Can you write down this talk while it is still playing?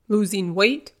losing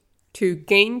weight to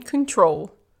gain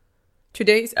control.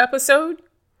 Today's episode,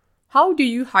 how do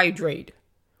you hydrate?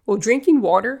 Will drinking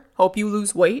water help you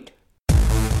lose weight?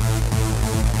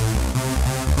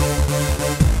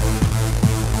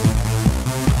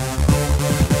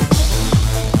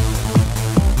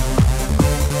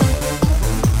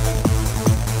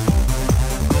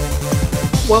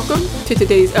 Welcome to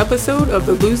today's episode of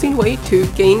the Losing Weight to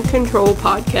Gain Control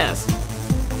podcast.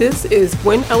 This is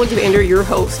Gwen Alexander, your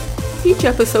host. Each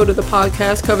episode of the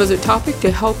podcast covers a topic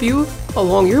to help you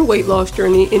along your weight loss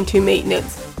journey into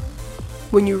maintenance.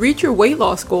 When you reach your weight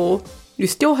loss goal, you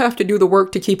still have to do the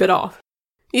work to keep it off.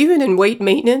 Even in weight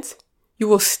maintenance, you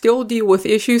will still deal with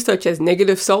issues such as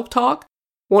negative self-talk,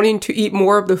 wanting to eat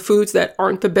more of the foods that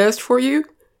aren't the best for you,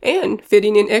 and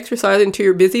fitting in exercise into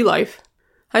your busy life.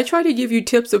 I try to give you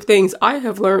tips of things I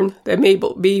have learned that may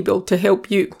be able to help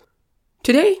you.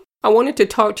 Today, I wanted to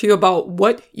talk to you about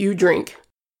what you drink.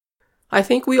 I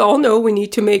think we all know we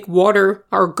need to make water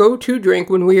our go-to drink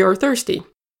when we are thirsty.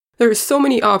 There are so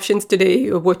many options today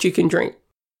of what you can drink.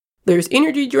 There's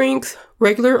energy drinks,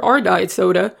 regular or diet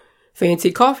soda,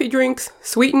 fancy coffee drinks,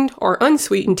 sweetened or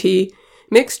unsweetened tea,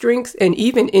 mixed drinks, and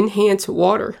even enhanced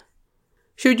water.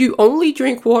 Should you only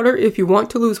drink water if you want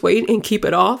to lose weight and keep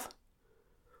it off?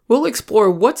 We'll explore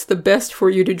what's the best for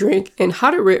you to drink and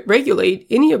how to regulate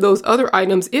any of those other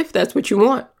items if that's what you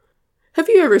want. Have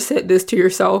you ever said this to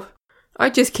yourself? I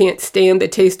just can't stand the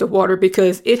taste of water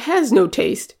because it has no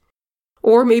taste.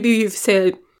 Or maybe you've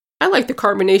said, I like the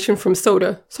carbonation from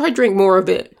soda, so I drink more of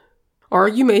it. Or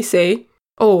you may say,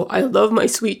 oh, I love my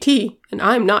sweet tea and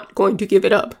I'm not going to give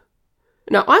it up.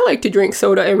 Now, I like to drink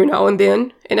soda every now and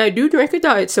then, and I do drink a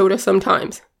diet soda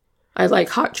sometimes. I like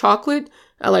hot chocolate.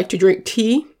 I like to drink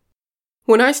tea.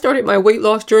 When I started my weight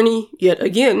loss journey, yet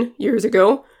again, years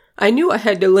ago, I knew I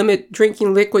had to limit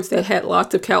drinking liquids that had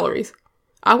lots of calories.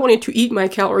 I wanted to eat my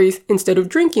calories instead of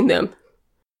drinking them.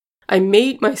 I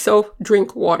made myself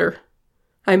drink water.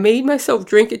 I made myself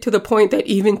drink it to the point that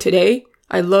even today,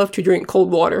 I love to drink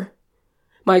cold water.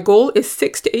 My goal is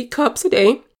 6 to 8 cups a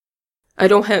day. I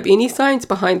don't have any science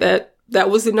behind that.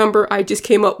 That was the number I just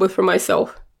came up with for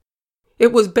myself.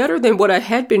 It was better than what I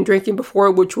had been drinking before,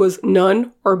 which was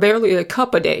none or barely a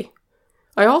cup a day.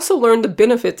 I also learned the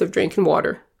benefits of drinking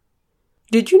water.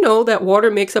 Did you know that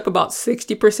water makes up about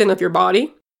 60% of your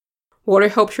body? Water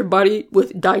helps your body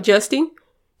with digesting,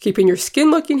 keeping your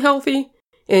skin looking healthy,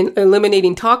 and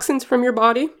eliminating toxins from your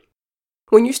body.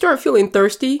 When you start feeling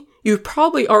thirsty, you've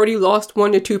probably already lost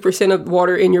 1 to 2% of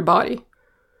water in your body.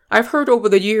 I've heard over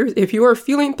the years, if you are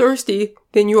feeling thirsty,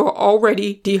 then you are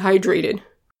already dehydrated.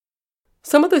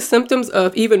 Some of the symptoms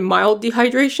of even mild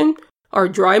dehydration are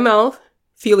dry mouth,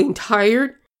 feeling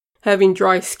tired, having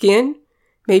dry skin,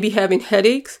 maybe having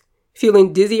headaches,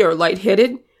 feeling dizzy or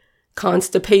lightheaded,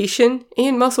 constipation,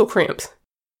 and muscle cramps.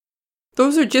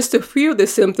 Those are just a few of the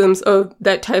symptoms of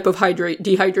that type of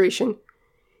dehydration.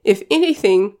 If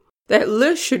anything, that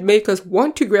list should make us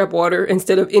want to grab water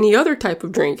instead of any other type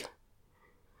of drink.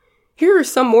 Here are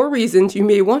some more reasons you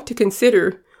may want to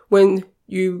consider when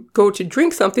you go to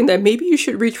drink something that maybe you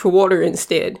should reach for water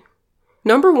instead.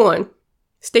 Number 1,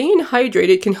 staying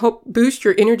hydrated can help boost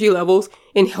your energy levels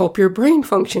and help your brain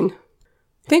function.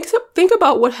 Think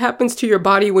about what happens to your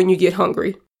body when you get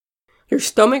hungry. Your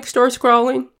stomach starts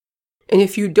growling, and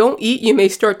if you don't eat, you may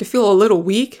start to feel a little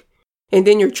weak, and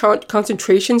then your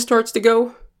concentration starts to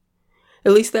go.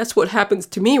 At least that's what happens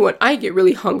to me when I get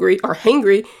really hungry or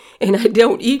hangry and I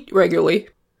don't eat regularly.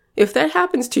 If that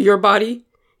happens to your body,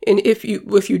 and if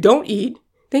you don't eat,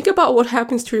 think about what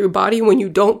happens to your body when you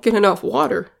don't get enough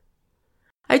water.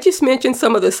 I just mentioned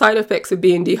some of the side effects of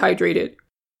being dehydrated.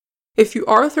 If you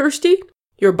are thirsty,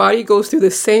 your body goes through the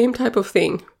same type of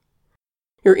thing.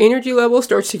 Your energy level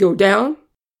starts to go down.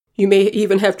 You may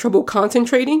even have trouble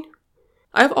concentrating.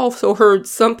 I've also heard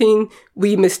something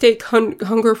we mistake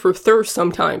hunger for thirst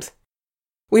sometimes.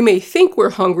 We may think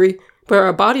we're hungry, but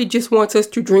our body just wants us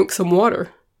to drink some water.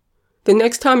 The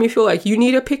next time you feel like you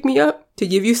need a pick-me-up to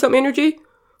give you some energy,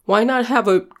 why not have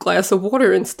a glass of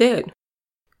water instead?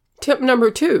 Tip number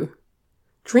 2,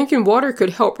 drinking water could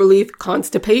help relieve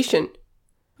constipation.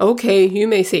 Okay, you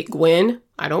may say, Gwen,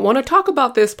 I don't want to talk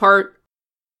about this part.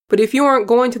 But if you aren't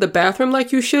going to the bathroom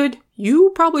like you should,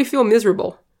 you probably feel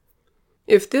miserable.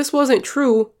 If this wasn't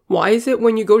true, why is it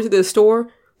when you go to the store,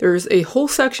 there's a whole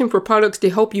section for products to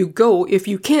help you go if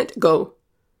you can't go?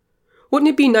 Wouldn't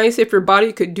it be nice if your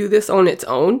body could do this on its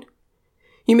own?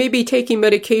 You may be taking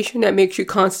medication that makes you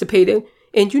constipated,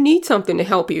 and you need something to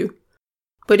help you.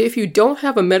 But if you don't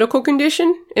have a medical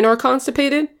condition and are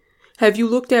constipated, have you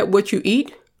looked at what you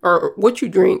eat or what you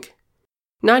drink?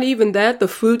 Not even that, the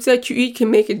foods that you eat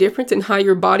can make a difference in how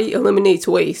your body eliminates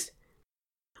waste.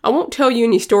 I won't tell you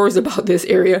any stories about this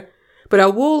area, but I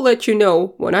will let you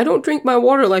know when I don't drink my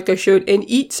water like I should and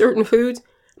eat certain foods,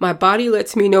 my body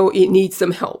lets me know it needs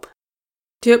some help.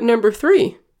 Tip number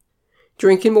 3.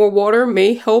 Drinking more water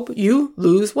may help you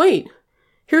lose weight.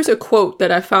 Here's a quote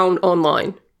that I found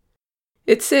online.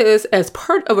 It says, as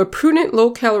part of a prudent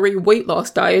low-calorie weight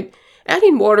loss diet,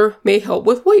 adding water may help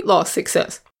with weight loss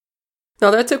success.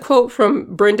 Now that's a quote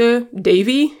from Brenda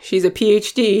Davey. She's a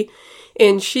PhD,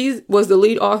 and she was the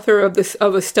lead author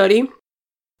of a study,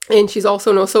 and she's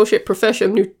also an associate professor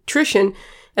of nutrition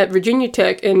at Virginia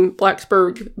Tech in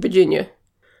Blacksburg, Virginia.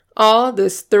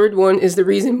 This third one is the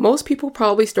reason most people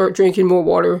probably start drinking more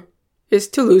water, is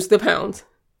to lose the pounds.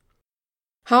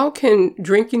 How can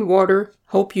drinking water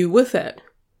help you with that?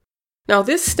 Now,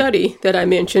 this study that I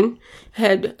mentioned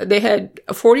had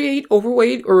 48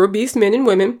 overweight or obese men and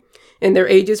women, and their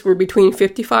ages were between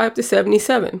 55 to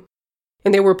 77.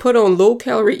 And they were put on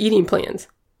low-calorie eating plans.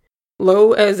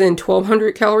 Low as in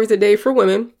 1,200 calories a day for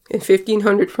women and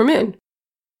 1,500 for men.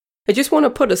 I just want to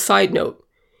put a side note.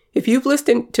 If you've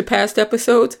listened to past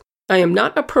episodes, I am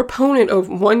not a proponent of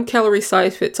one calorie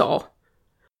size fits all.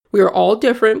 We are all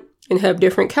different and have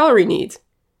different calorie needs.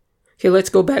 Okay, let's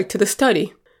go back to the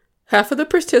study. Half of the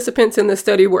participants in the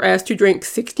study were asked to drink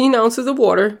 16 ounces of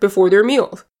water before their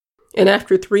meals. And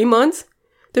after 3 months,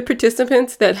 the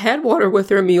participants that had water with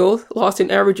their meals lost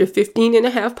an average of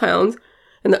 15.5 pounds,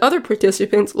 and the other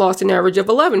participants lost an average of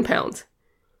 11 pounds.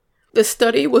 The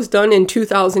study was done in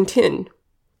 2010.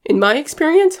 In my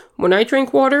experience, when I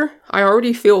drink water, I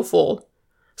already feel full.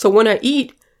 So when I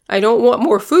eat, I don't want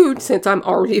more food since I'm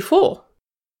already full.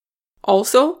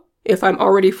 Also, if I'm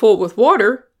already full with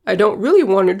water, I don't really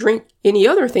want to drink any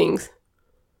other things.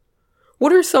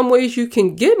 What are some ways you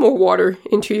can get more water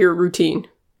into your routine?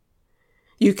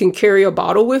 You can carry a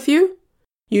bottle with you.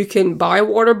 You can buy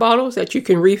water bottles that you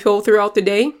can refill throughout the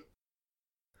day.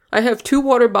 I have 2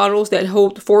 water bottles that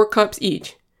hold 4 cups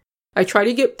each. I try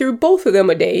to get through both of them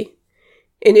a day,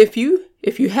 and if you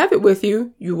have it with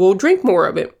you, you will drink more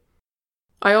of it.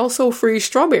 I also freeze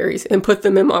strawberries and put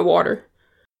them in my water.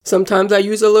 Sometimes I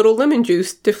use a little lemon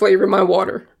juice to flavor my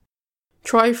water.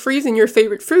 Try freezing your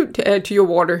favorite fruit to add to your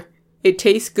water. It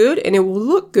tastes good and it will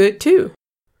look good too.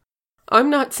 I'm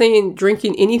not saying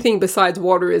drinking anything besides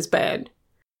water is bad.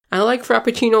 I like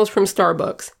frappuccinos from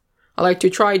Starbucks. I like to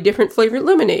try different flavored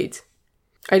lemonades.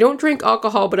 I don't drink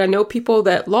alcohol, but I know people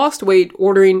that lost weight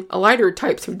ordering lighter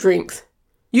types of drinks.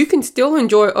 You can still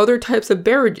enjoy other types of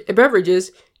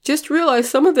beverages, just realize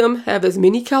some of them have as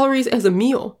many calories as a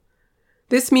meal.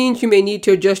 This means you may need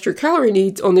to adjust your calorie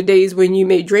needs on the days when you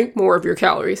may drink more of your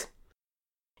calories.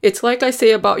 It's like I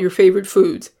say about your favorite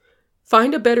foods.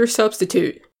 Find a better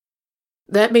substitute.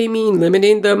 That may mean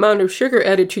limiting the amount of sugar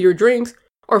added to your drinks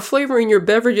or flavoring your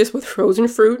beverages with frozen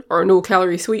fruit or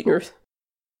no-calorie sweeteners.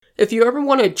 If you ever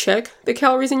want to check the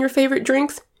calories in your favorite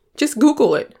drinks, just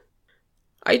Google it.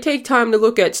 I take time to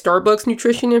look at Starbucks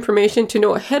nutrition information to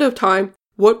know ahead of time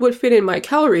what would fit in my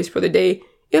calories for the day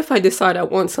if I decide I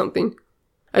want something.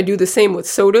 I do the same with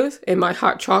sodas and my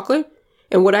hot chocolate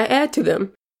and what I add to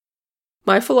them.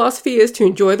 My philosophy is to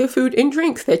enjoy the food and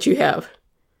drinks that you have.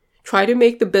 Try to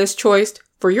make the best choice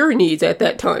for your needs at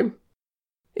that time.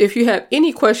 If you have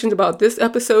any questions about this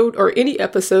episode or any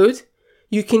episodes,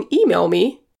 you can email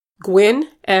me,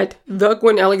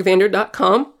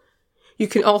 Gwen@thegwenalexander.com. You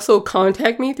can also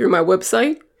contact me through my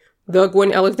website,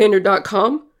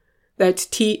 thegwenalexander.com. That's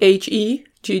THEGWEN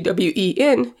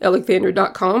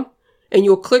Alexander.com. And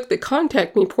you'll click the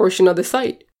Contact Me portion of the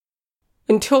site.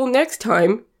 Until next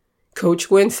time, Coach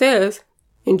Gwen says,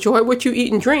 enjoy what you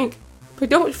eat and drink, but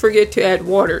don't forget to add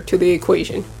water to the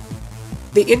equation.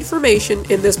 The information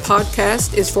in this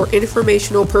podcast is for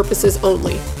informational purposes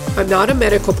only. I'm not a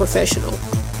medical professional.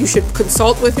 You should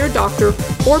consult with your doctor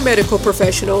or medical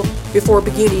professional before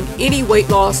beginning any weight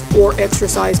loss or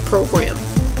exercise program.